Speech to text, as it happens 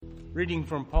Reading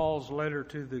from Paul's letter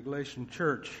to the Galatian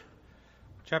church,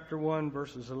 chapter 1,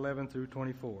 verses 11 through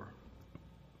 24.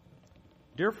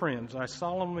 Dear friends, I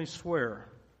solemnly swear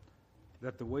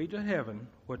that the way to heaven,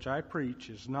 which I preach,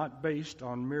 is not based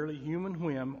on merely human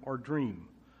whim or dream.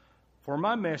 For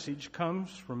my message comes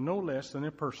from no less than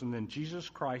a person than Jesus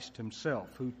Christ himself,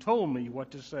 who told me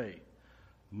what to say.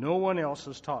 No one else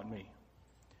has taught me.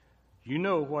 You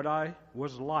know what I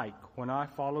was like when I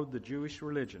followed the Jewish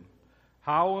religion,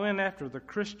 how I went after the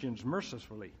Christians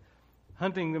mercifully,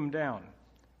 hunting them down,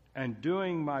 and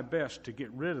doing my best to get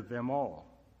rid of them all.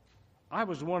 I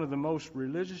was one of the most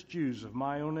religious Jews of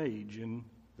my own age in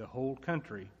the whole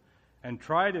country, and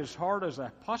tried as hard as I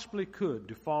possibly could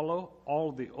to follow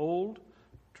all the old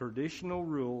traditional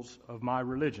rules of my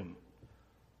religion.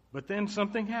 But then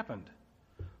something happened.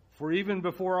 For even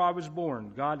before I was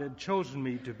born, God had chosen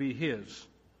me to be His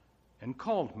and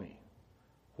called me.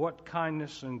 What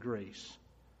kindness and grace!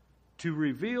 To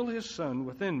reveal His Son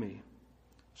within me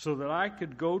so that I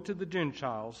could go to the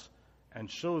Gentiles and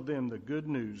show them the good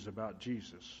news about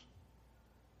Jesus.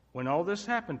 When all this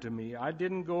happened to me, I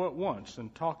didn't go at once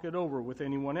and talk it over with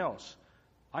anyone else.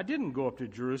 I didn't go up to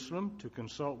Jerusalem to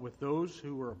consult with those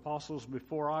who were apostles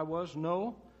before I was.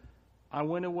 No, I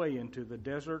went away into the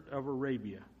desert of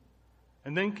Arabia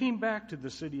and then came back to the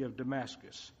city of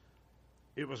Damascus.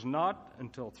 It was not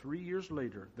until 3 years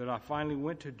later that I finally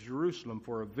went to Jerusalem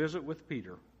for a visit with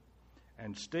Peter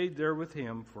and stayed there with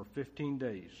him for 15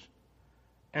 days.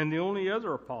 And the only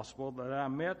other apostle that I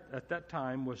met at that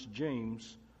time was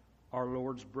James, our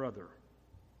Lord's brother.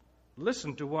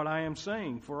 Listen to what I am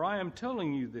saying, for I am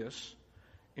telling you this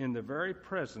in the very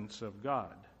presence of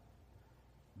God.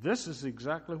 This is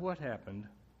exactly what happened.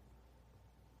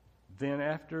 Then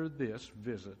after this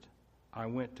visit, I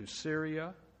went to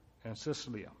Syria and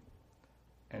Sicily,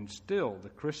 and still the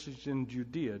Christians in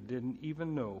Judea didn't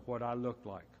even know what I looked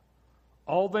like.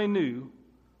 All they knew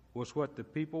was what the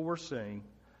people were saying,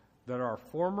 that our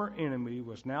former enemy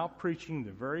was now preaching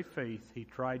the very faith he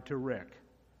tried to wreck,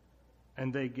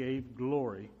 and they gave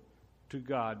glory to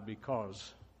God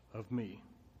because of me.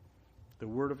 The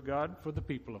word of God for the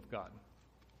people of God.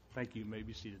 Thank you. You may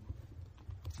be seated.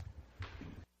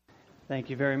 Thank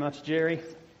you very much, Jerry.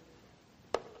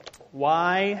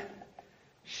 Why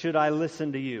should I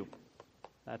listen to you?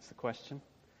 That's the question.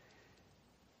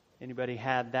 Anybody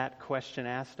had that question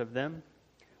asked of them?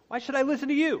 Why should I listen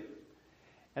to you?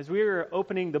 As we are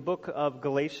opening the book of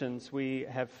Galatians, we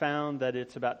have found that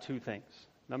it's about two things.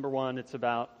 Number one, it's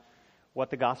about what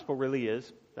the gospel really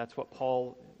is. That's what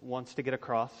Paul wants to get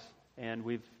across. And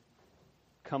we've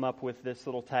come up with this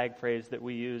little tag phrase that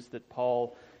we use that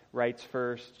Paul writes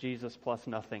first, Jesus plus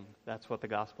nothing. That's what the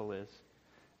gospel is.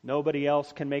 Nobody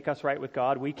else can make us right with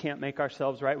God. We can't make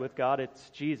ourselves right with God. It's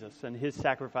Jesus and His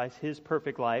sacrifice, His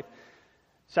perfect life,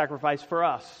 sacrifice for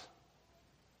us.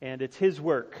 And it's His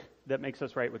work that makes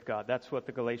us right with God. That's what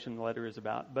the Galatian letter is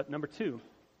about. But number two,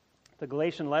 the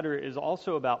Galatian letter is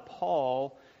also about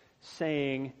Paul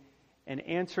saying and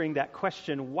answering that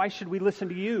question, why should we listen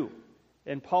to you?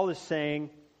 And Paul is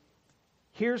saying,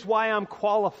 here's why I'm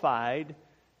qualified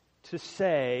to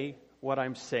say what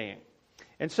I'm saying.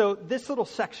 And so this little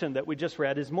section that we just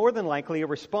read is more than likely a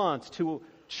response to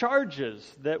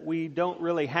charges that we don't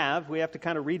really have. We have to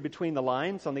kind of read between the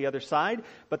lines on the other side.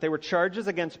 But they were charges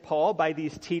against Paul by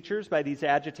these teachers, by these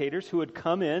agitators who had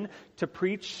come in to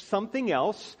preach something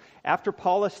else. After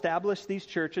Paul established these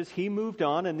churches, he moved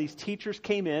on and these teachers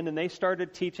came in and they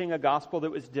started teaching a gospel that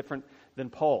was different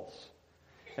than Paul's.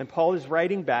 And Paul is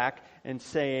writing back and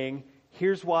saying,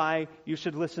 here's why you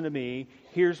should listen to me.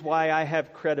 Here's why I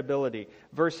have credibility.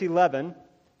 Verse 11,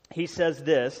 he says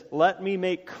this, let me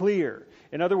make clear.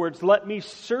 In other words, let me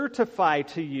certify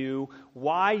to you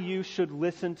why you should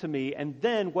listen to me. And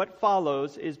then what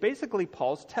follows is basically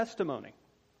Paul's testimony.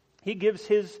 He gives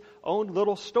his own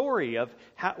little story of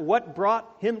what brought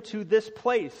him to this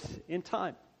place in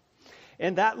time.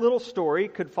 And that little story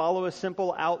could follow a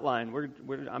simple outline.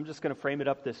 I'm just going to frame it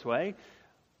up this way.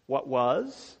 What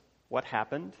was, what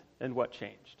happened, and what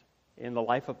changed in the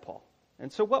life of Paul.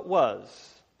 And so what was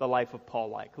the life of Paul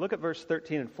like? Look at verse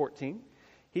 13 and 14.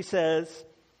 He says,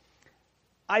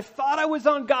 I thought I was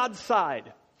on God's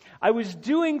side. I was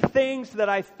doing things that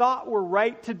I thought were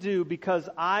right to do because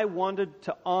I wanted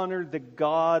to honor the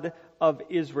God of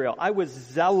Israel. I was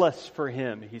zealous for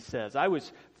Him, he says. I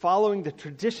was following the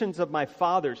traditions of my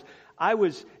fathers. I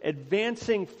was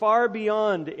advancing far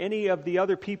beyond any of the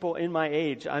other people in my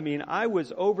age. I mean, I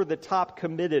was over the top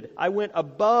committed. I went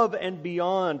above and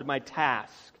beyond my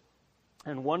task.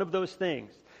 And one of those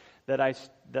things that I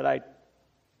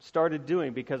started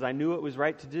doing because I knew it was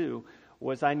right to do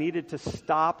was I needed to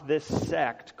stop this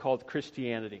sect called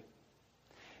Christianity.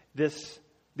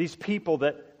 These people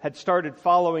that had started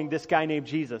following this guy named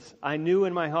Jesus. I knew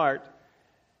in my heart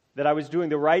that I was doing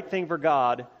the right thing for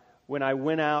God when I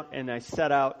went out and I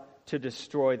set out to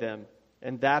destroy them.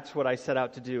 And that's what I set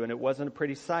out to do. And it wasn't a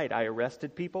pretty sight. I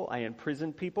arrested people. I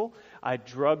imprisoned people. I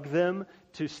drugged them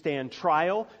to stand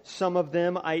trial. Some of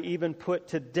them I even put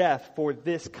to death for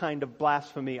this kind of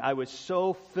blasphemy. I was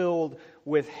so filled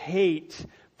with hate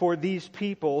for these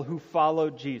people who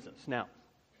followed Jesus. Now,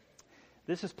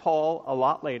 this is Paul a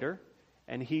lot later,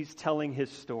 and he's telling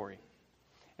his story.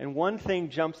 And one thing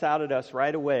jumps out at us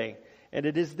right away, and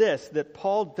it is this, that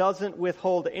Paul doesn't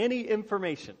withhold any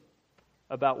information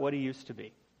about what he used to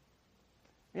be.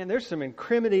 Man, there's some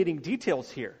incriminating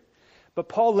details here. But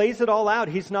Paul lays it all out.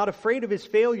 He's not afraid of his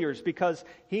failures because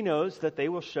he knows that they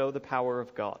will show the power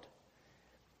of God.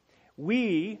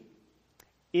 We,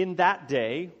 in that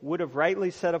day, would have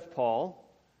rightly said of Paul,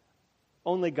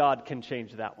 only God can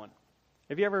change that one.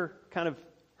 Have you ever kind of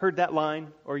heard that line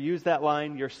or used that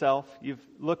line yourself? You've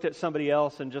looked at somebody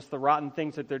else and just the rotten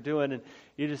things that they're doing, and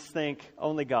you just think,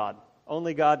 only God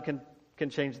can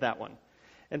change that one.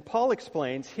 And Paul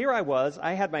explains, here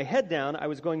I had my head down, I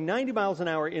was going 90 miles an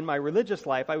hour in my religious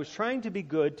life, I was trying to be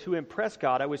good to impress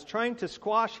God, I was trying to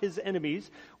squash his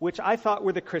enemies, which I thought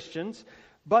were the Christians,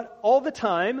 but all the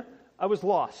time I was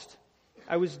lost.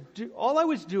 All I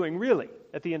was doing really,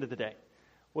 at the end of the day,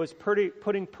 was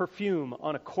putting perfume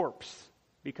on a corpse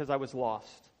because I was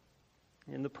lost.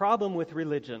 And the problem with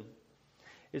religion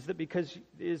is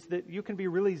that you can be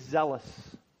really zealous,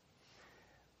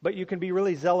 but you can be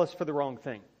really zealous for the wrong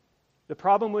thing. The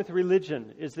problem with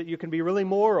religion is that you can be really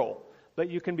moral, but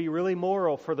you can be really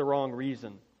moral for the wrong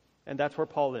reason. And that's where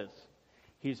Paul is.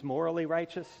 He's morally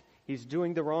righteous. He's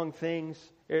doing the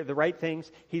right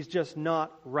things. He's just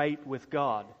not right with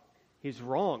God. He's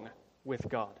wrong with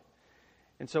God.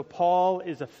 And so Paul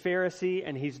is a Pharisee,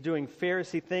 and he's doing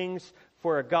Pharisee things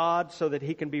for a God so that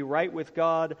he can be right with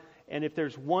God. And if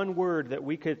there's one word that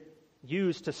we could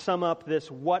use to sum up this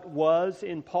what was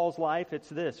in Paul's life, it's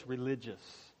this: religious.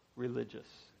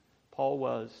 Paul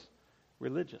was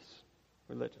religious.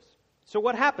 So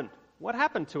what happened? What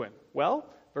happened to him? Well,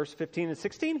 verse 15 and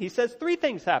 16, he says 3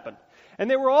 things happened. And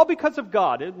they were all because of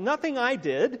God. Nothing I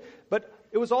did, but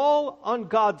it was all on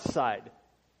God's side.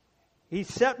 He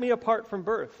set me apart from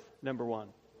birth, number 1.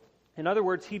 In other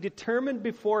words, he determined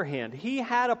beforehand. He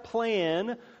had a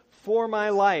plan for my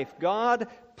life. God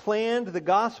planned the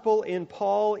gospel in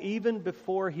Paul even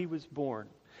before he was born.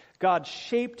 God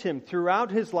shaped him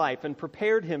throughout his life and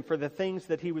prepared him for the things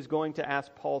that he was going to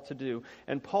ask Paul to do.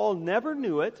 And Paul never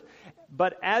knew it,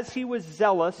 but as he was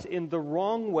zealous in the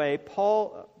wrong way,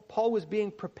 Paul was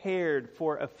being prepared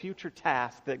for a future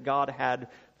task that God had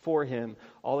for him.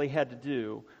 All he had to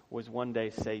do was one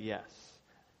day say yes.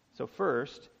 So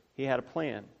first, he had a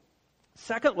plan.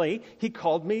 Secondly, he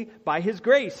called me by his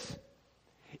grace.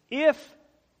 If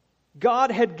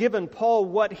God had given Paul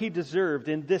what he deserved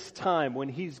in this time when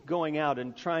he's going out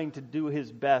and trying to do his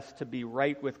best to be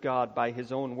right with God by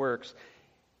his own works,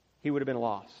 he would have been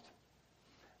lost.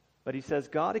 But he says,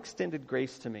 God extended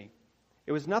grace to me.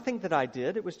 It was nothing that I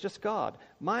did, it was just God.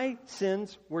 My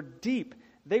sins were deep.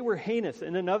 They were heinous.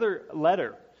 In another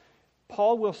letter,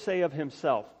 Paul will say of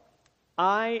himself,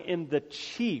 I am the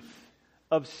chief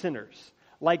of sinners.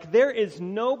 Like there is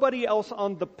nobody else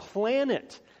on the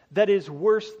planet that is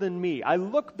worse than me. I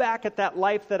look back at that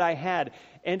life that I had,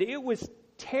 and it was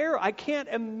terrible. I can't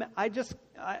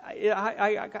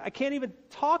even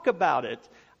talk about it.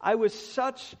 I was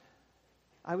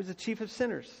the chief of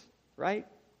sinners, right?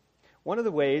 One of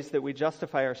the ways that we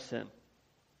justify our sin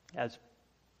as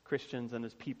Christians and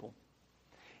as people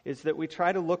is that we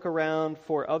try to look around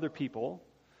for other people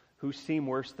who seem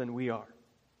worse than we are,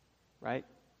 right?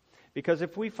 Because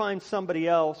if we find somebody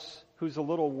else who's a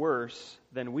little worse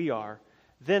than we are,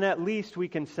 then at least we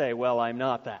can say, well, I'm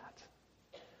not that.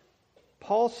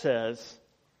 Paul says,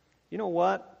 you know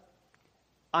what?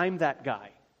 I'm that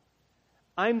guy.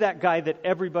 I'm that guy that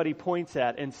everybody points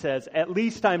at and says, at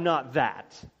least I'm not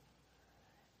that.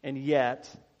 And yet,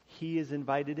 he is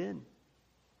invited in.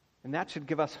 And that should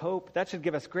give us hope. That should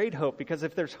give us great hope, because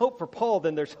if there's hope for Paul,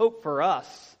 then there's hope for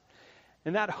us.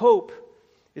 And that hope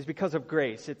is because of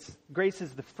grace. Grace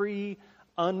is the free,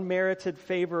 unmerited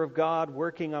favor of God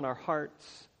working on our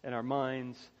hearts and our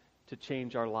minds to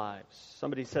change our lives.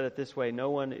 Somebody said it this way: no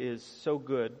one is so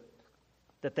good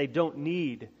that they don't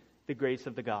need the grace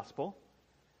of the gospel,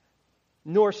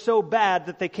 nor so bad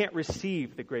that they can't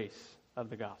receive the grace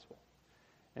of the gospel.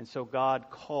 And so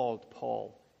God called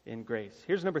Paul in grace.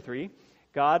 Here's number 3.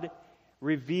 God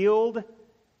revealed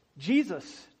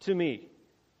Jesus to me.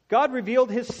 God revealed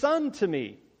His Son to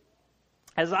me.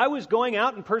 As I was going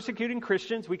out and persecuting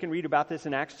Christians, we can read about this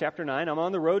in Acts chapter 9, I'm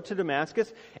on the road to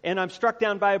Damascus, and I'm struck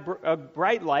down by a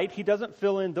bright light. He doesn't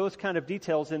fill in those kind of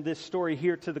details in this story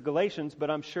here to the Galatians, but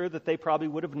I'm sure that they probably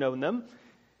would have known them.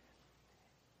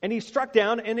 And he's struck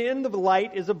down, and in the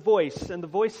light is a voice, and the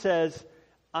voice says,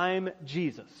 I'm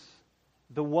Jesus,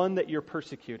 the one that you're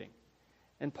persecuting.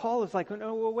 And Paul is like,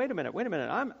 no, well, wait a minute.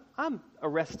 I'm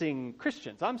arresting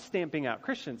Christians. I'm stamping out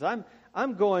Christians.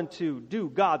 I'm going to do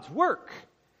God's work.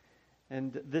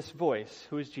 And this voice,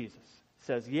 who is Jesus,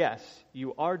 says, yes,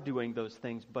 you are doing those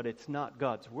things, but it's not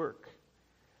God's work.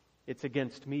 It's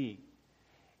against me.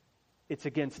 It's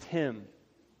against Him.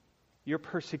 You're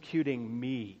persecuting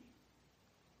me.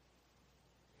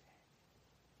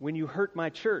 When you hurt my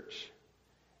church,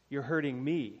 you're hurting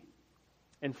me.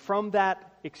 And from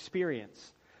that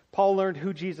experience, Paul learned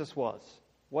who Jesus was,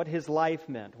 what His life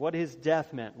meant, what His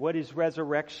death meant, what His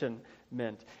resurrection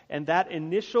meant. And that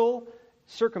initial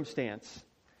circumstance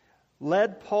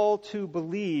led Paul to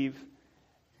believe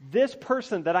this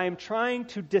person that I am trying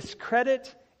to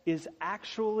discredit is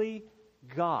actually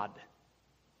God.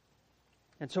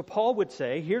 And so Paul would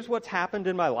say, here's what's happened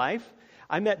in my life.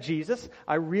 I met Jesus.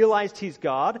 I realized He's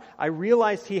God. I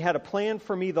realized He had a plan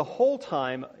for me the whole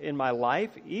time in my life,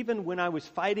 even when I was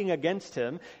fighting against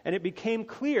Him. And it became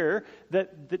clear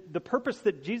that the purpose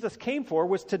that Jesus came for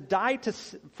was to die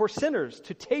for sinners,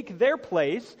 to take their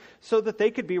place so that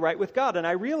they could be right with God. And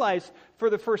I realized for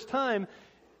the first time,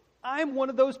 I'm one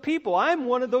of those people. I'm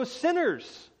one of those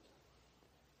sinners.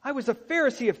 I was a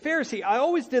Pharisee. I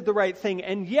always did the right thing,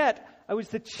 and yet I was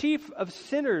the chief of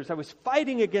sinners. I was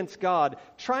fighting against God,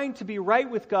 trying to be right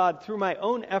with God through my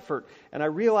own effort. And I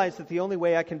realized that the only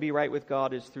way I can be right with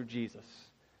God is through Jesus.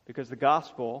 Because the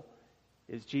gospel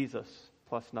is Jesus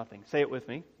plus nothing. Say it with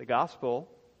me. The gospel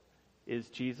is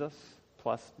Jesus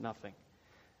plus nothing.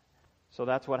 So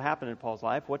that's what happened in Paul's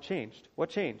life. What changed?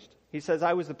 He says,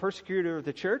 I was the persecutor of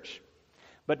the church,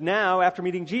 but now, after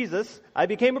meeting Jesus, I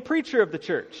became a preacher of the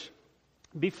church.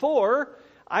 Before,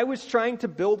 I was trying to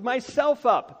build myself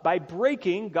up by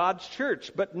breaking God's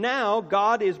church. But now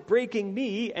God is breaking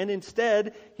me, and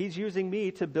instead He's using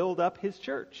me to build up His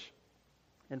church.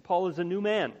 And Paul is a new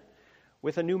man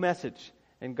with a new message.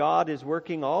 And God is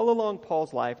working all along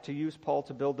Paul's life to use Paul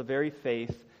to build the very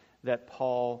faith that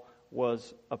Paul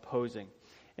was opposing.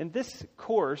 In this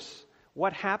course,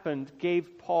 what happened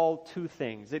gave Paul two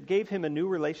things. It gave him a new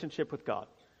relationship with God.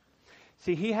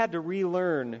 See, he had to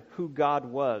relearn who God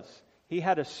was. He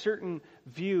had a certain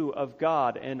view of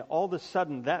God, and all of a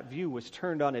sudden that view was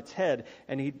turned on its head.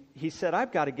 And he said,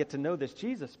 I've got to get to know this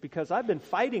Jesus because I've been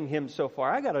fighting Him so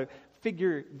far. I've got to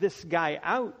figure this guy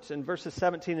out. In verses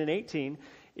 17 and 18,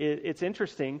 it's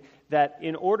interesting that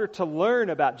in order to learn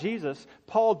about Jesus,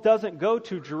 Paul doesn't go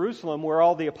to Jerusalem where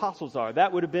all the apostles are.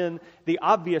 That would have been the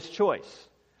obvious choice.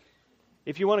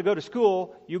 If you want to go to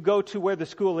school, you go to where the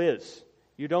school is.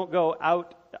 You don't go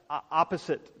out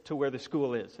opposite to where the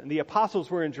school is. And the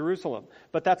apostles were in Jerusalem,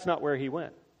 but that's not where he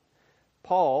went.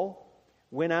 Paul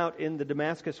went out in the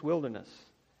Damascus wilderness,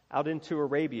 out into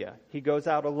Arabia. He goes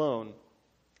out alone.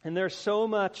 And there's so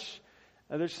much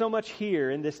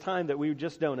here in this time that we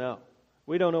just don't know.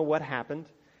 We don't know what happened.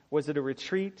 Was it a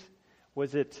retreat?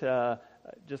 Was it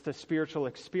just a spiritual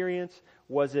experience?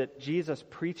 Was it Jesus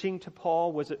preaching to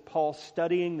Paul? Was it Paul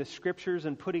studying the Scriptures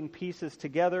and putting pieces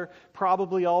together?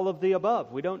 Probably all of the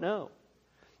above. We don't know.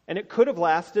 And it could have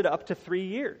lasted up to 3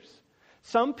 years.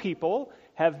 Some people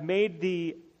have made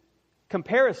the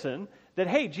comparison that,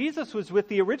 hey, Jesus was with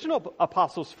the original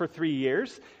apostles for 3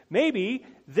 years. Maybe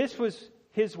this was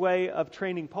His way of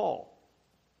training Paul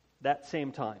that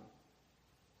same time.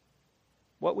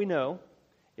 What we know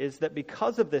is that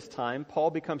because of this time, Paul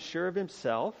becomes sure of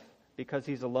himself because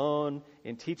he's alone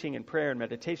in teaching and prayer and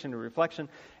meditation and reflection.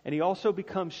 And he also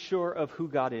becomes sure of who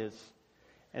God is.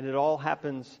 And it all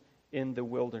happens in the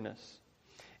wilderness.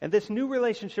 And this new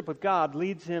relationship with God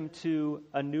leads him to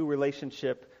a new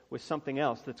relationship with something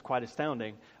else that's quite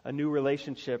astounding. A new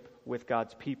relationship with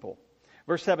God's people.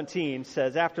 Verse 17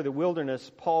 says, after the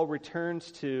wilderness, Paul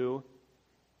returns to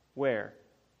where?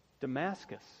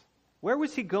 Damascus. Where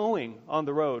was he going on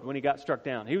the road when he got struck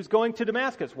down? He was going to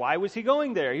Damascus. Why was he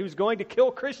going there? He was going to kill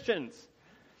Christians.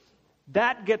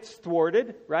 That gets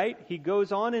thwarted, right? He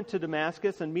goes on into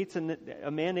Damascus and meets a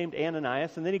man named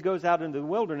Ananias, and then he goes out into the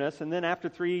wilderness, and then after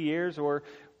 3 years, or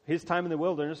his time in the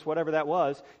wilderness, whatever that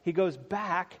was, he goes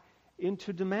back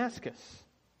into Damascus.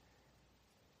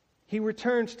 He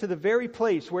returns to the very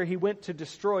place where he went to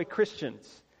destroy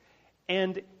Christians.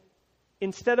 And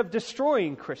instead of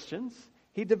destroying Christians,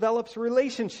 he develops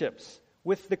relationships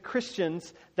with the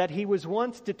Christians that he was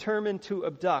once determined to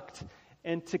abduct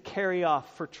and to carry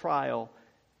off for trial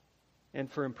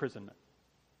and for imprisonment.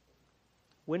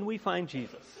 When we find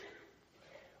Jesus,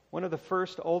 one of the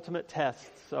first ultimate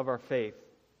tests of our faith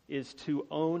is to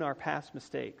own our past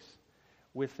mistakes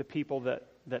with the people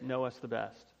that know us the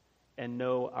best and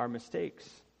know our mistakes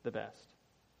the best.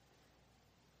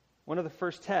 One of the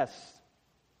first tests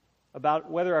about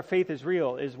whether our faith is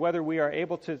real is whether we are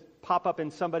able to pop up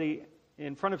in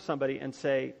front of somebody and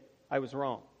say, I was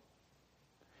wrong.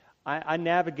 I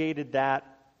navigated that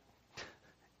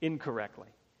incorrectly.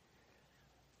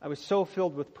 I was so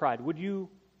filled with pride. Would you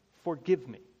forgive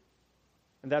me?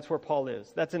 And that's where Paul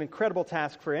is. That's an incredible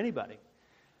task for anybody.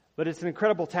 But it's an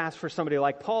incredible task for somebody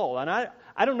like Paul. And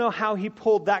I don't know how he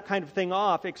pulled that kind of thing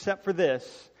off except for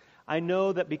this. I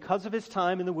know that because of his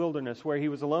time in the wilderness where he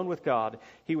was alone with God,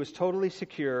 he was totally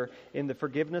secure in the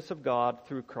forgiveness of God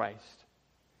through Christ.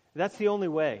 That's the only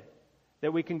way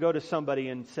that we can go to somebody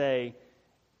and say,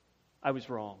 I was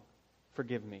wrong.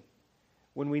 Forgive me.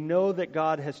 When we know that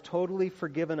God has totally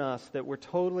forgiven us, that we're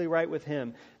totally right with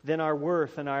Him, then our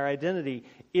worth and our identity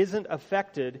isn't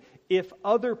affected if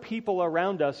other people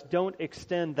around us don't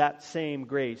extend that same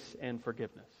grace and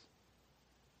forgiveness.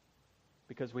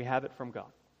 Because we have it from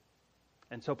God.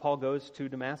 And so Paul goes to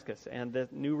Damascus, and the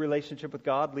new relationship with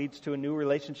God leads to a new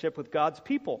relationship with God's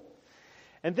people.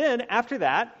 And then, after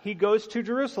that, he goes to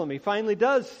Jerusalem. He finally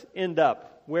does end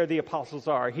up where the apostles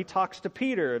are. He talks to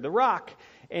Peter, the rock,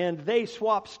 and they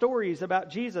swap stories about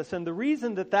Jesus. And the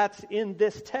reason that that's in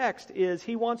this text is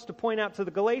he wants to point out to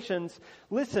the Galatians,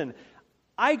 listen,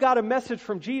 I got a message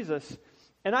from Jesus,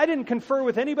 and I didn't confer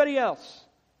with anybody else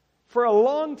for a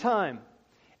long time.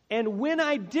 And when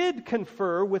I did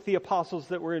confer with the apostles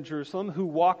that were in Jerusalem, who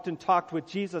walked and talked with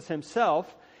Jesus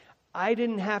himself, I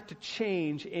didn't have to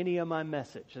change any of my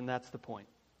message, and that's the point.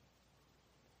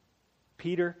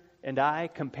 Peter and I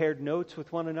compared notes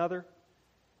with one another,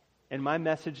 and my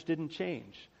message didn't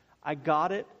change. I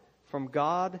got it from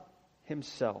God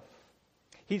himself.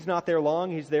 He's not there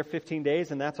long. He's there 15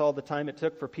 days, and that's all the time it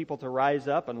took for people to rise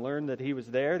up and learn that he was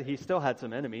there. He still had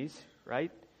some enemies,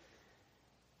 right?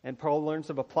 And Paul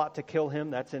learns of a plot to kill him.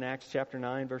 That's in Acts chapter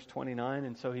 9, verse 29.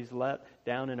 And so he's let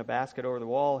down in a basket over the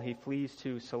wall. He flees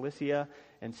to Cilicia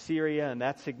and Syria, and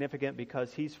that's significant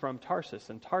because he's from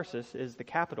Tarsus, and Tarsus is the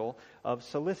capital of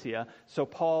Cilicia. So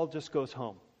Paul just goes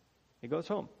home. He goes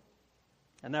home.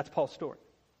 And that's Paul's story.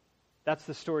 That's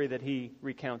the story that he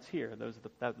recounts here. Those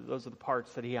are the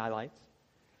parts that he highlights.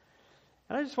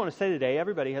 And I just want to say today,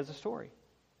 everybody has a story.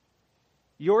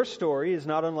 Your story is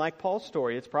not unlike Paul's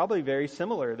story. It's probably very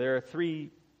similar. There are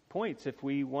 3 points. If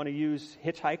we want to use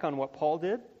hitchhike on what Paul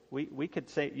did, we could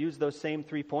use those same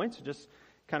 3 points, just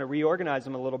kind of reorganize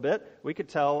them a little bit. We could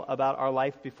tell about our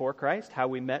life before Christ, how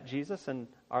we met Jesus, and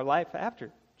our life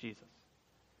after Jesus.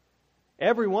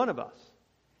 Every one of us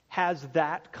has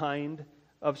that kind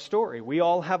of story. We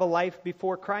all have a life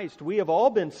before Christ. We have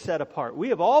all been set apart. We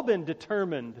have all been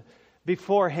determined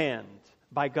beforehand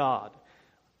by God.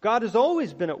 God has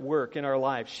always been at work in our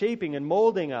lives, shaping and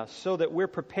molding us so that we're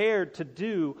prepared to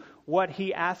do what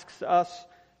He asks us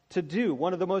to do.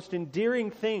 One of the most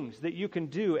endearing things that you can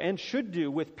do and should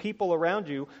do with people around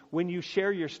you when you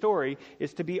share your story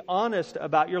is to be honest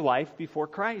about your life before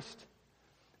Christ.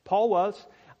 Paul was.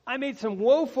 I made some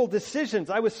woeful decisions.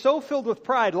 I was so filled with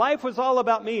pride. Life was all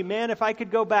about me. Man, if I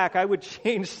could go back, I would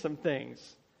change some things.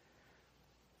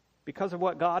 Because of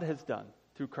what God has done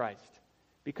through Christ.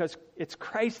 Because it's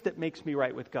Christ that makes me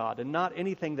right with God and not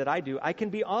anything that I do. I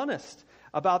can be honest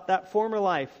about that former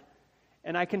life.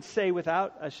 And I can say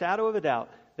without a shadow of a doubt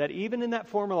that even in that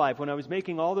former life, when I was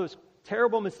making all those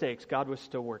terrible mistakes, God was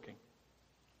still working.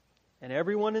 And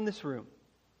everyone in this room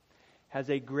has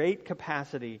a great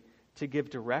capacity to give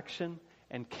direction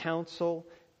and counsel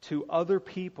to other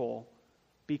people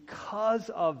because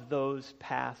of those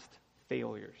past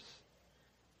failures.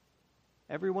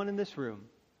 Everyone in this room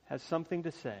has something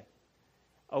to say,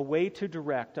 a way to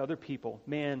direct other people.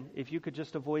 Man, if you could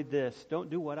just avoid this, don't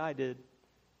do what I did.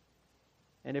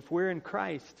 And if we're in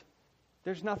Christ,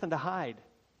 there's nothing to hide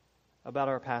about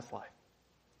our past life.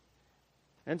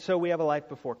 And so we have a life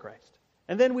before Christ.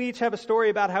 And then we each have a story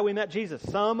about how we met Jesus.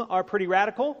 Some are pretty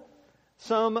radical.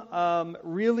 Some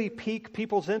really pique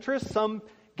people's interest. Some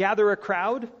gather a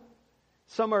crowd.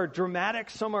 Some are dramatic.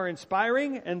 Some are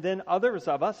inspiring. And then others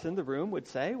of us in the room would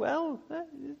say, well,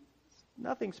 it's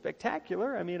nothing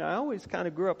spectacular. I mean, I always kind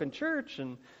of grew up in church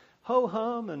and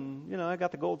ho-hum. And, I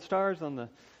got the gold stars on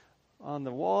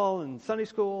the wall in Sunday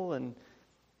school.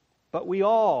 But we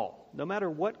all, no matter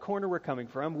what corner we're coming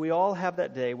from, we all have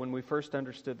that day when we first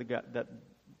understood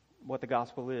what the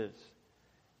gospel is.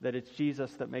 that it's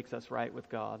Jesus that makes us right with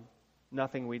God,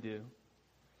 nothing we do.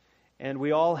 And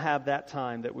we all have that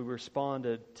time that we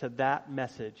responded to that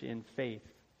message in faith.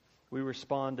 We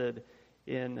responded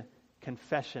in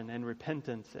confession and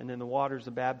repentance and in the waters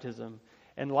of baptism.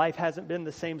 And life hasn't been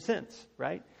the same since,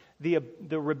 right? The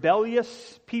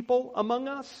rebellious people among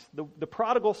us, the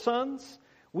prodigal sons,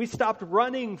 we stopped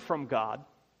running from God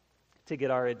to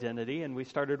get our identity, and we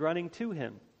started running to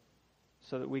Him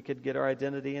so that we could get our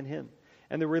identity in Him.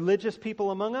 And the religious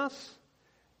people among us,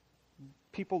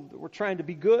 people that were trying to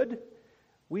be good,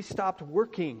 we stopped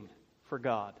working for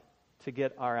God to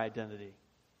get our identity.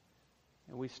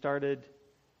 And we started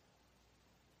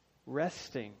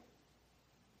resting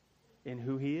in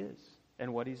who He is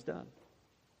and what He's done.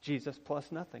 Jesus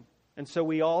plus nothing. And so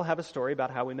we all have a story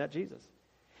about how we met Jesus.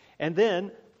 And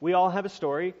then we all have a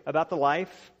story about the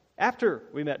life after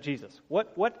we met Jesus.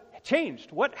 What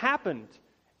changed? What happened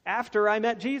after I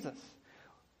met Jesus?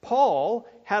 Paul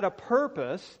had a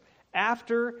purpose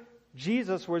after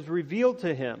Jesus was revealed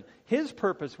to him. His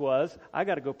purpose was, I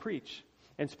got to go preach.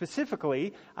 And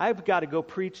specifically, I've got to go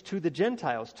preach to the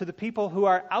Gentiles, to the people who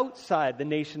are outside the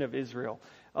nation of Israel.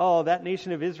 Oh, that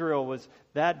nation of Israel was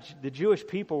that the Jewish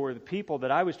people were the people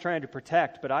that I was trying to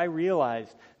protect, but I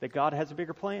realized that God has a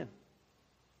bigger plan.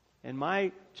 And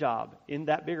my job in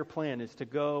that bigger plan is to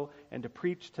go and to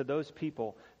preach to those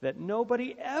people that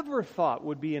nobody ever thought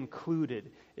would be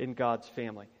included in God's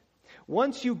family.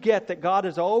 Once you get that God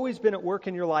has always been at work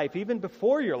in your life, even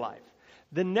before your life,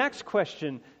 the next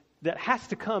question that has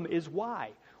to come is why?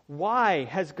 Why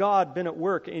has God been at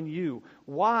work in you?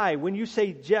 Why? When you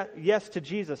say yes to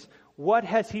Jesus, what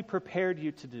has He prepared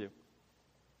you to do?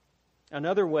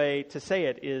 Another way to say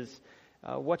it is,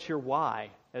 what's your why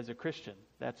as a Christian?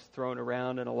 That's thrown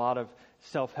around in a lot of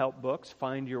self-help books.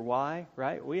 Find your why,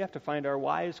 right? We have to find our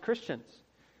why as Christians.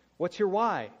 What's your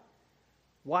why?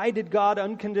 Why did God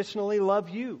unconditionally love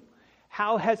you?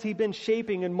 How has He been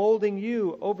shaping and molding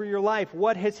you over your life?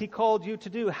 What has He called you to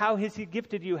do? How has He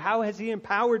gifted you? How has He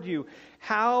empowered you?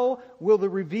 How will the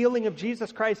revealing of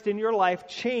Jesus Christ in your life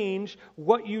change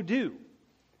what you do?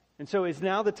 And so is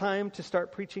now the time to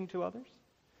start preaching to others?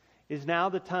 Is now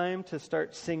the time to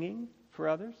start singing for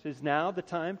others? Is now the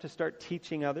time to start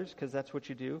teaching others, because that's what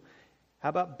you do? How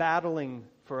about battling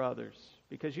for others?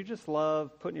 Because you just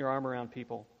love putting your arm around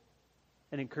people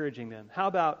and encouraging them. How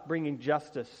about bringing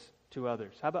justice to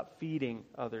others? How about feeding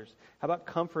others? How about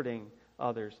comforting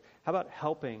others? How about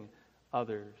helping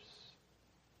others?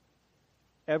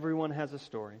 Everyone has a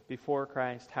story. Before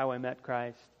Christ, how I met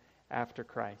Christ, after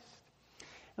Christ.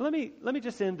 And let me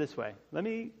just end this way. Let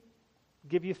me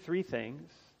give you 3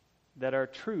 things that are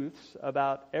truths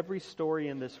about every story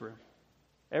in this room.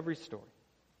 Every story.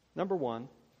 Number 1,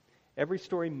 every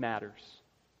story matters.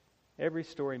 Every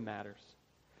story matters.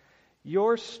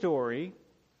 Your story,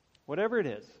 whatever it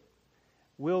is,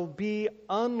 will be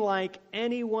unlike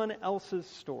anyone else's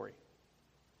story.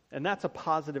 And that's a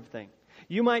positive thing.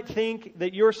 You might think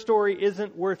that your story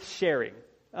isn't worth sharing.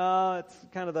 It's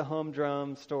kind of the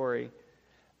humdrum story.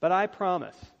 But I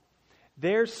promise,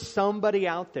 there's somebody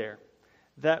out there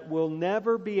that will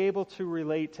never be able to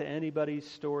relate to anybody's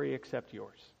story except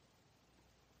yours.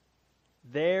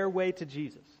 Their way to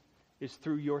Jesus is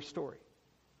through your story.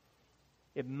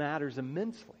 It matters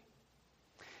immensely.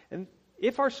 And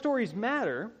if our stories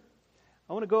matter,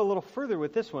 I want to go a little further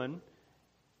with this one,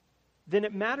 then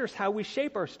it matters how we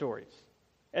shape our stories.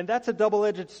 And that's a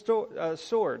double-edged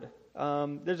sword.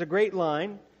 There's a great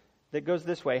line that goes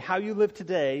this way: how you live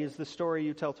today is the story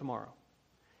you tell tomorrow.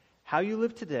 How you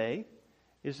live today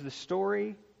is the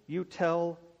story you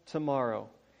tell tomorrow.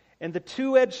 And the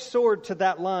two-edged sword to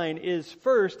that line is,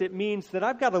 first, it means that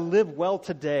I've got to live well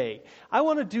today. I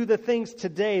want to do the things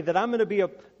today that I'm going to be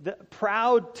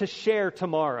proud to share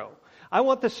tomorrow. I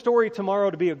want the story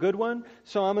tomorrow to be a good one,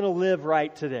 so I'm going to live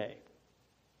right today.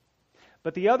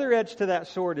 But the other edge to that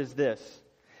sword is this: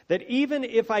 that even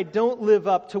if I don't live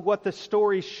up to what the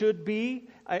story should be,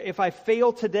 if I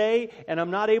fail today and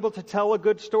I'm not able to tell a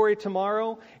good story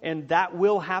tomorrow, and that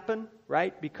will happen,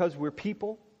 right, because we're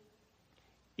people,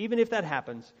 even if that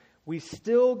happens, we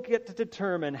still get to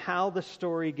determine how the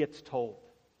story gets told.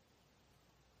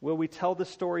 Will we tell the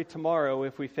story tomorrow,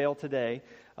 if we fail today,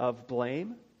 of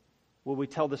blame? Will we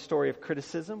tell the story of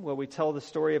criticism? Will we tell the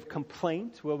story of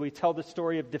complaint? Will we tell the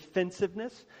story of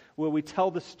defensiveness? Will we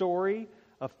tell the story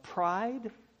of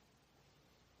pride?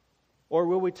 Or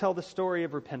will we tell the story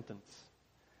of repentance?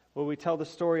 Will we tell the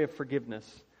story of forgiveness?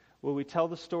 Will we tell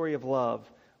the story of love?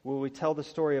 Will we tell the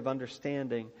story of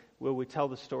understanding? Will we tell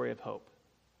the story of hope?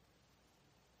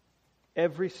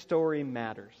 Every story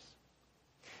matters.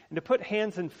 And to put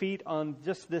hands and feet on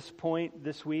just this point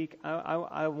this week,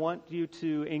 I want you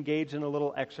to engage in a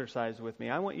little exercise with me.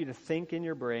 I want you to think in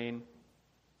your brain,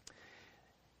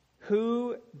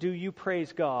 who do you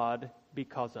praise God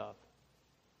because of?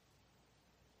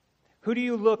 Who do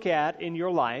you look at in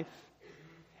your life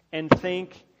and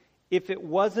think, if it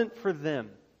wasn't for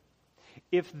them,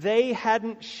 if they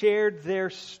hadn't shared their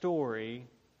story,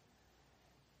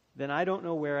 then I don't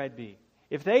know where I'd be.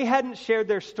 If they hadn't shared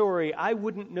their story, I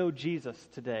wouldn't know Jesus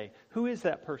today. Who is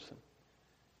that person?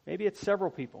 Maybe it's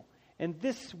several people. And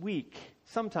this week,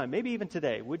 sometime, maybe even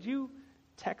today, would you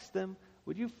text them?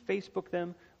 Would you Facebook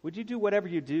them? Would you do whatever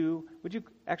you do? Would you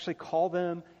actually call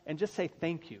them and just say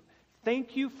thank you?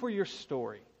 Thank you for your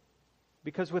story.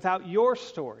 Because without your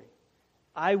story,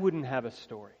 I wouldn't have a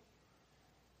story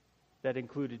that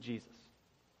included Jesus.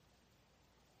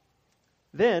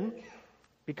 Then,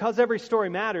 because every story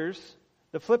matters,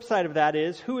 the flip side of that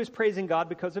is, who is praising God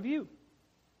because of you?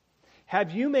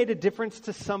 Have you made a difference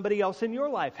to somebody else in your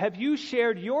life? Have you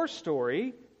shared your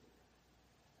story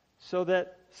so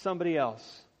that somebody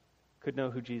else could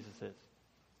know who Jesus is?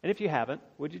 And if you haven't,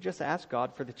 would you just ask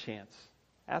God for the chance?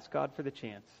 Ask God for the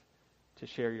chance to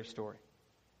share your story.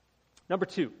 Number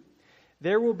 2,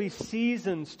 there will be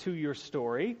seasons to your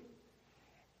story.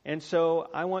 And so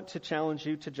I want to challenge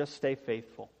you to just stay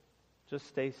faithful. Just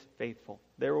stay faithful.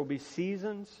 There will be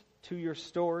seasons to your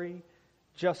story.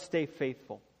 Just stay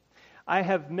faithful. I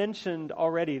have mentioned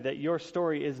already that your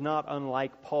story is not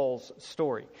unlike Paul's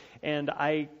story. And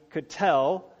I could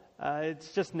tell,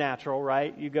 it's just natural,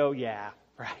 right? You go, yeah,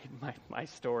 right, my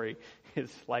story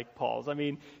is like Paul's. I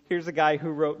mean, here's a guy who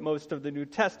wrote most of the New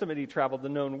Testament. He traveled the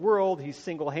known world. He's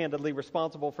single-handedly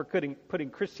responsible for putting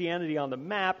Christianity on the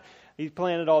map. He's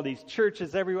planted all these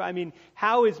churches everywhere. I mean,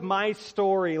 how is my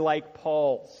story like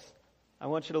Paul's? I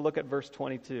want you to look at verse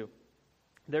 22.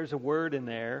 There's a word in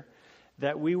there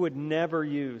that we would never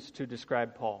use to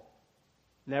describe Paul.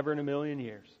 Never in a million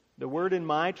years. The word in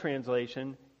my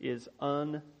translation is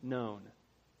unknown.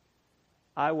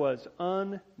 I was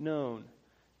unknown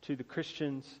to the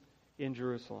Christians in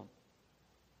Jerusalem.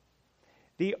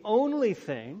 The only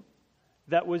thing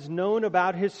that was known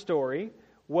about his story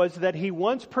was that he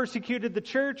once persecuted the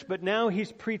church, but now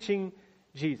he's preaching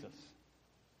Jesus.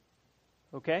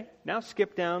 Okay? Now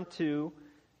skip down to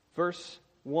verse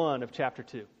 1 of chapter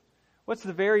 2. What's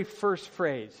the very first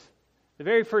phrase? The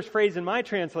very first phrase in my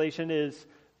translation is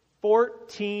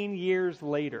 14 years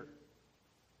later.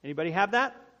 Anybody have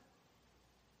that?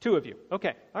 2 of you.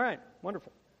 Okay. All right.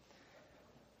 Wonderful.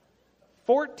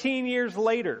 14 years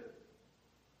later.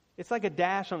 It's like a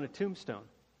dash on a tombstone.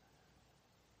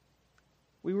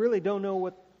 We really don't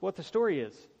know what the story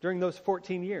is during those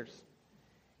 14 years.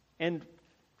 And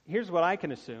here's what I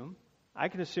can assume. I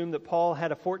can assume that Paul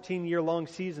had a 14-year-long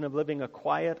season of living a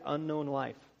quiet, unknown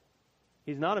life.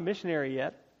 He's not a missionary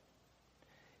yet.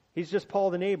 He's just Paul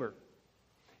the neighbor.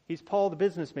 He's Paul the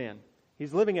businessman.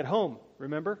 He's living at home,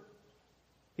 remember?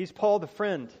 He's Paul the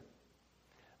friend.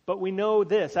 But we know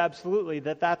this, absolutely,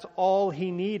 that that's all he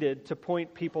needed to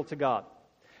point people to God.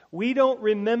 We don't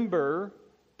remember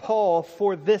Paul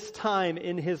for this time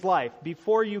in his life.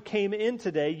 Before you came in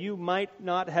today, you might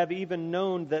not have even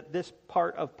known that this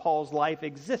part of Paul's life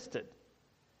existed.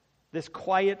 This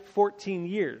quiet 14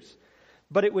 years.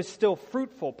 But it was still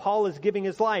fruitful. Paul is giving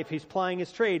his life. He's plying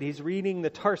his trade. He's reading the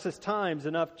Tarsus Times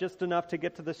just enough to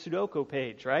get to the Sudoku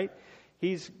page, right?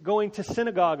 He's going to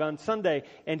synagogue on Sunday,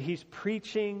 and he's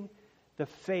preaching the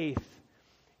faith.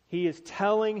 He is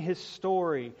telling his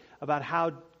story about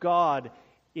how God,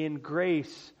 in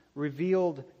grace,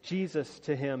 revealed Jesus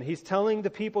to him. He's telling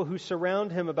the people who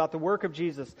surround him about the work of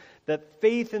Jesus, that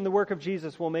faith in the work of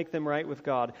Jesus will make them right with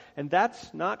God. And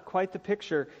that's not quite the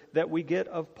picture that we get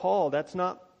of Paul. That's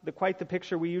not quite the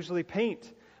picture we usually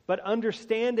paint. But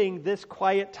understanding this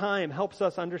quiet time helps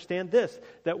us understand this,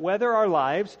 that whether our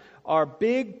lives are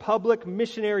big public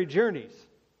missionary journeys,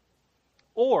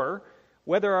 or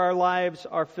whether our lives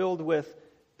are filled with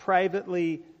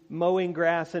privately mowing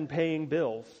grass and paying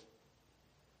bills,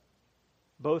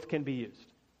 both can be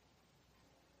used.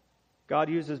 God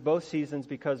uses both seasons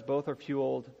because both are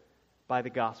fueled by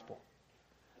the gospel.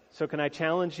 So can I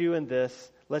challenge you in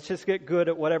this? Let's just get good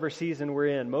at whatever season we're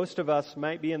in. Most of us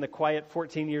might be in the quiet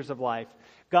 14 years of life.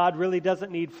 God really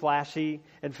doesn't need flashy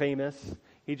and famous.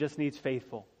 He just needs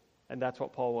faithful. And that's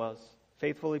what Paul was.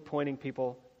 Faithfully pointing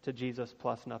people to Jesus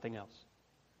plus nothing else.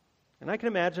 And I can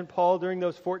imagine Paul during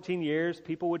those 14 years,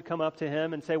 people would come up to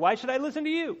him and say, "Why should I listen to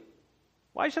you?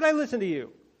 Why should I listen to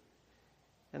you?"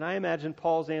 And I imagine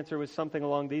Paul's answer was something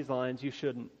along these lines: you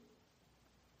shouldn't.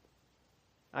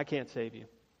 I can't save you.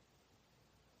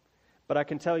 but I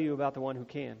can tell you about the one who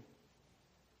can.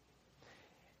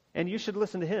 And you should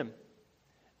listen to him,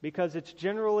 because it's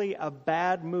generally a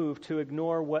bad move to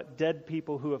ignore what dead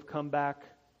people who have come back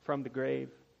from the grave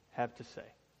have to say.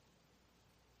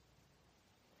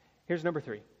 Here's number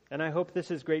 3, and I hope this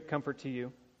is great comfort to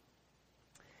you.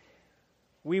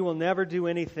 We will never do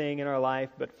anything in our life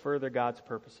but further God's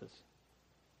purposes.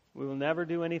 We will never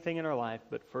do anything in our life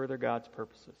but further God's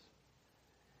purposes.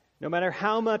 No matter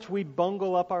how much we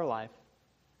bungle up our life,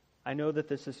 I know that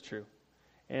this is true.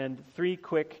 And 3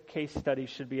 quick case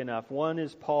studies should be enough. One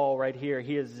is Paul right here.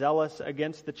 He is zealous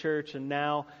against the church, and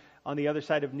now on the other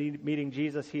side of meeting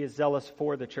Jesus, he is zealous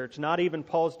for the church. Not even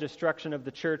Paul's destruction of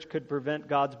the church could prevent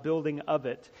God's building of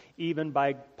it, even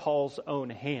by Paul's own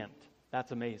hand.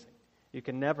 That's amazing. You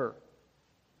can never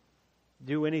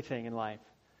do anything in life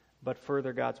but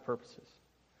further God's purposes.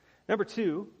 Number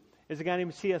 2 is a guy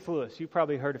named C.S. Lewis. You've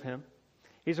probably heard of him.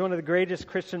 He's one of the greatest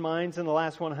Christian minds in the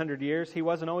last 100 years. He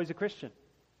wasn't always a Christian.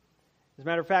 As a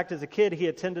matter of fact, as a kid, he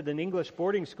attended an English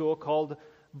boarding school called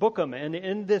Bookham. And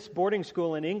in this boarding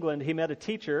school in England, he met a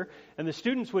teacher, and the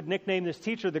students would nickname this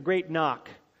teacher the Great Knock,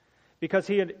 because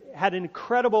he had an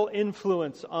incredible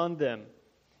influence on them.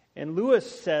 And Lewis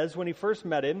says when he first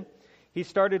met him, he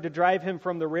started to drive him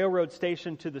from the railroad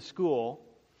station to the school.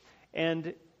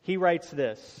 And he writes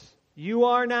this: "You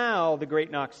are now," the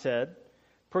Great Knock said,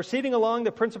 "proceeding along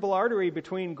the principal artery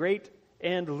between Great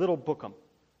and Little Bookham."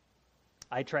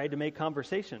 "I tried to make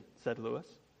conversation," said Lewis.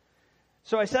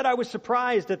 "So I said I was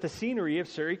surprised at the scenery of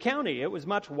Surrey County. It was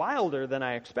much wilder than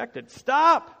I expected."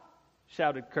 "Stop!"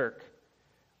 shouted Kirk.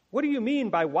 "What do you mean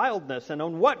by wildness, and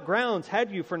on what grounds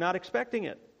had you for not expecting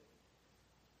it?"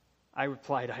 I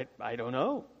replied, I don't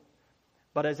know.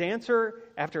 But as answer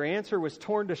after answer was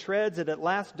torn to shreds, it at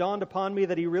last dawned upon me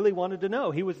that he really wanted to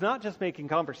know. He was not just making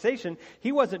conversation.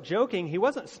 He wasn't joking. He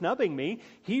wasn't snubbing me.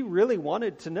 He really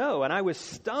wanted to know, and I was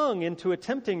stung into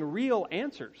attempting real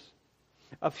answers.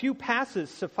 A few passes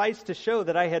sufficed to show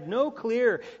that I had no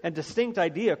clear and distinct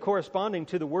idea corresponding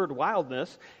to the word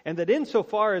wildness, and that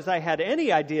insofar as I had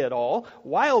any idea at all,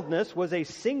 wildness was a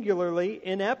singularly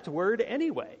inept word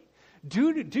anyway.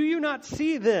 Do you not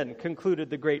see then,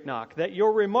 concluded the Great Knock, that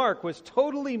your remark was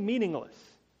totally meaningless?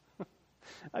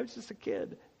 I was just a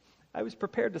kid. I was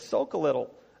prepared to sulk a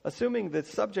little, assuming the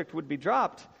subject would be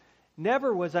dropped.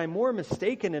 Never was I more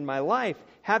mistaken in my life.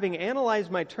 Having analyzed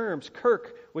my terms,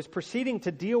 Kirk was proceeding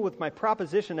to deal with my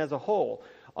proposition as a whole.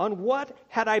 On what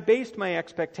had I based my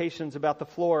expectations about the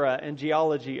flora and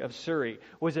geology of Surrey?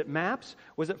 Was it maps?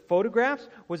 Was it photographs?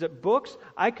 Was it books?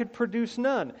 I could produce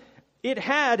none. It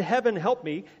had, heaven help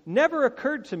me, never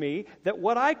occurred to me that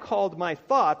what I called my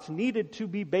thoughts needed to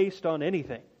be based on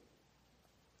anything.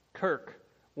 Kirk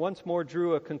once more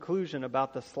drew a conclusion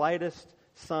about the slightest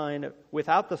sign,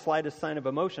 without the slightest sign of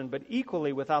emotion, but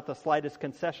equally without the slightest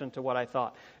concession to what I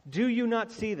thought. Do you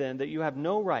not see then that you have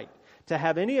no right to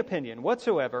have any opinion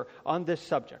whatsoever on this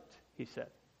subject, he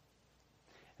said.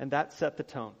 And that set the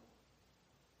tone.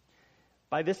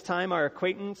 By this time, our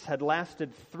acquaintance had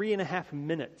lasted 3.5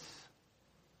 minutes.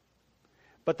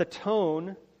 But the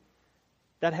tone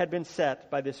that had been set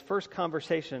by this first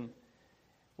conversation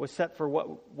was set for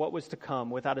what was to come,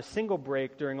 without a single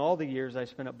break during all the years I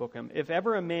spent at Bookham. If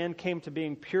ever a man came to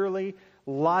being purely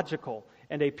logical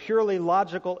and a purely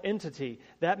logical entity,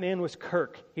 that man was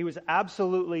Kirk. He was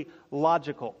absolutely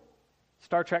logical.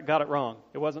 Star Trek got it wrong.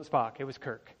 It wasn't Spock. It was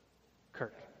Kirk.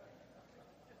 Kirk.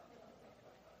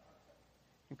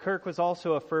 And Kirk was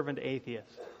also a fervent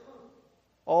atheist.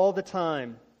 All the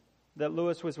time that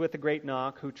Lewis was with the Great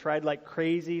Knock, who tried like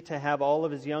crazy to have all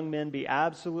of his young men be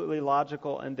absolutely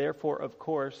logical and therefore, of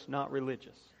course, not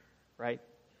religious, right?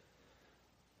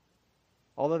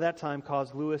 All of that time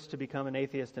caused Lewis to become an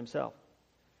atheist himself.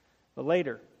 But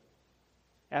later,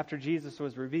 after Jesus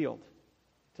was revealed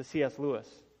to C.S. Lewis,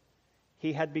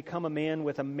 he had become a man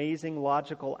with amazing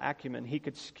logical acumen. He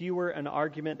could skewer an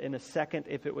argument in a second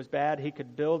if it was bad. He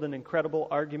could build an incredible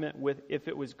argument if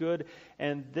it was good.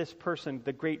 And this person,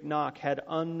 the Great Knock, had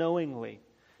unknowingly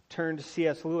turned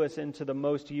C.S. Lewis into the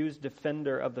most used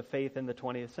defender of the faith in the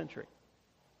 20th century.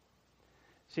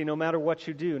 See, no matter what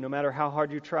you do, no matter how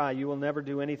hard you try, you will never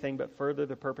do anything but further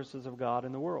the purposes of God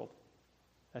in the world.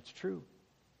 That's true.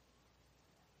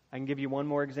 I can give you one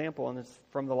more example, and it's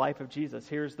from the life of Jesus.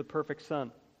 Here's the perfect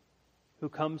Son who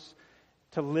comes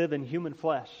to live in human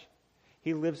flesh.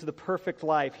 He lives the perfect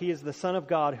life. He is the Son of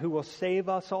God who will save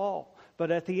us all.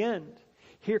 But at the end,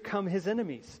 Here come his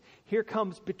enemies. Here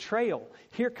comes betrayal.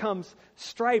 Here comes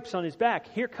stripes on his back.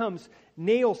 Here comes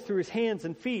nails through his hands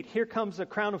and feet. Here comes a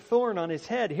crown of thorn on his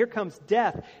head. Here comes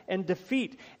death and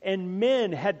defeat. And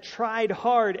men had tried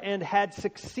hard and had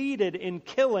succeeded in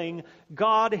killing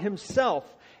God himself.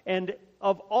 And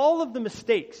of all of the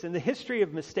mistakes in the history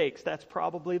of mistakes, that's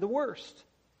probably the worst.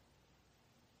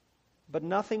 But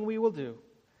nothing we will do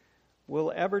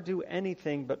will ever do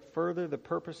anything but further the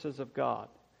purposes of God.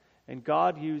 And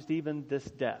God used even this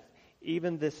death,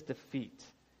 even this defeat,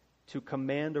 to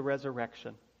command a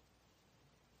resurrection.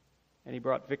 And he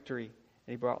brought victory,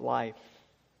 and he brought life,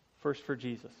 first for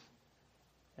Jesus,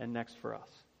 and next for us.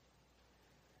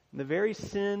 And the very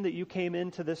sin that you came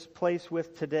into this place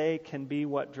with today can be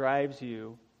what drives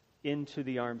you into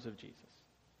the arms of Jesus.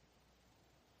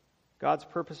 God's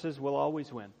purposes will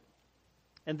always win.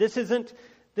 And this isn't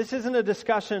a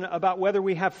discussion about whether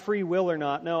we have free will or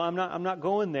not. No, I'm not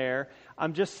going there.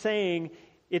 I'm just saying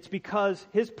it's because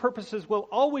his purposes will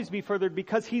always be furthered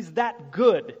because he's that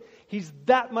good. He's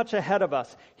that much ahead of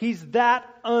us. He's that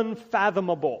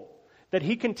unfathomable that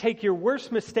he can take your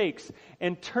worst mistakes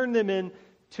and turn them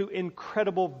into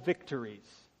incredible victories.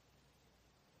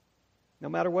 No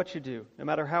matter what you do, no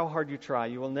matter how hard you try,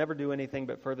 you will never do anything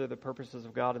but further the purposes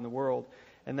of God in the world.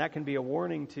 And that can be a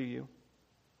warning to you.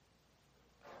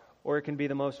 Or it can be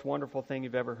the most wonderful thing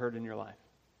you've ever heard in your life.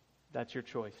 That's your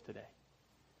choice today.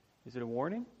 Is it a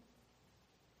warning?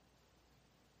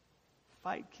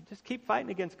 Fight. Just keep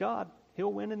fighting against God.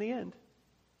 He'll win in the end.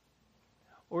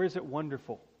 Or is it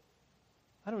wonderful?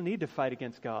 I don't need to fight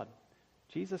against God.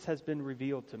 Jesus has been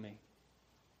revealed to me.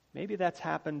 Maybe that's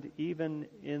happened even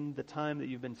in the time that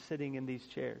you've been sitting in these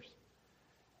chairs.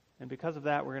 And because of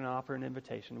that, we're going to offer an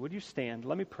invitation. Would you stand?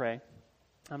 Let me pray.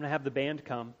 I'm going to have the band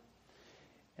come.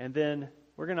 And then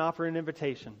we're going to offer an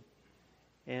invitation.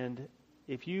 And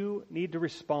if you need to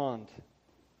respond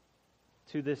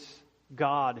to this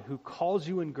God who calls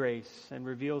you in grace and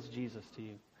reveals Jesus to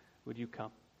you, would you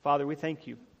come? Father, we thank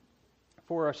you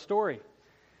for our story.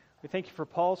 We thank you for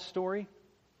Paul's story.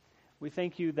 We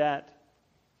thank you that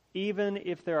even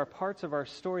if there are parts of our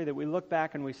story that we look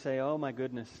back and we say, oh my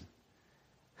goodness,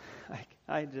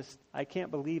 I can't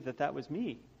believe that was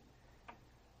me.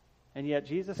 And yet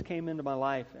Jesus came into my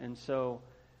life, and so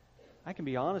I can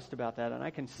be honest about that, and I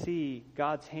can see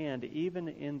God's hand even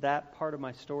in that part of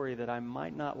my story that I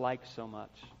might not like so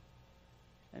much.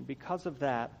 And because of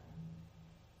that,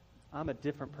 I'm a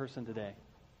different person today.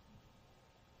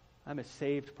 I'm a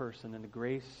saved person in the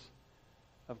grace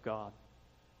of God.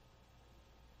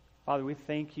 Father, we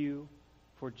thank you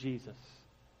for Jesus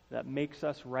that makes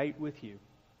us right with you,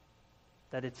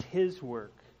 that it's his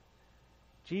work.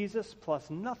 Jesus plus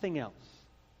nothing else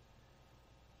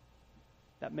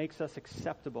that makes us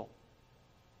acceptable,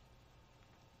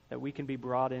 that we can be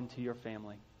brought into your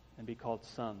family and be called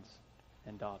sons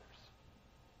and daughters.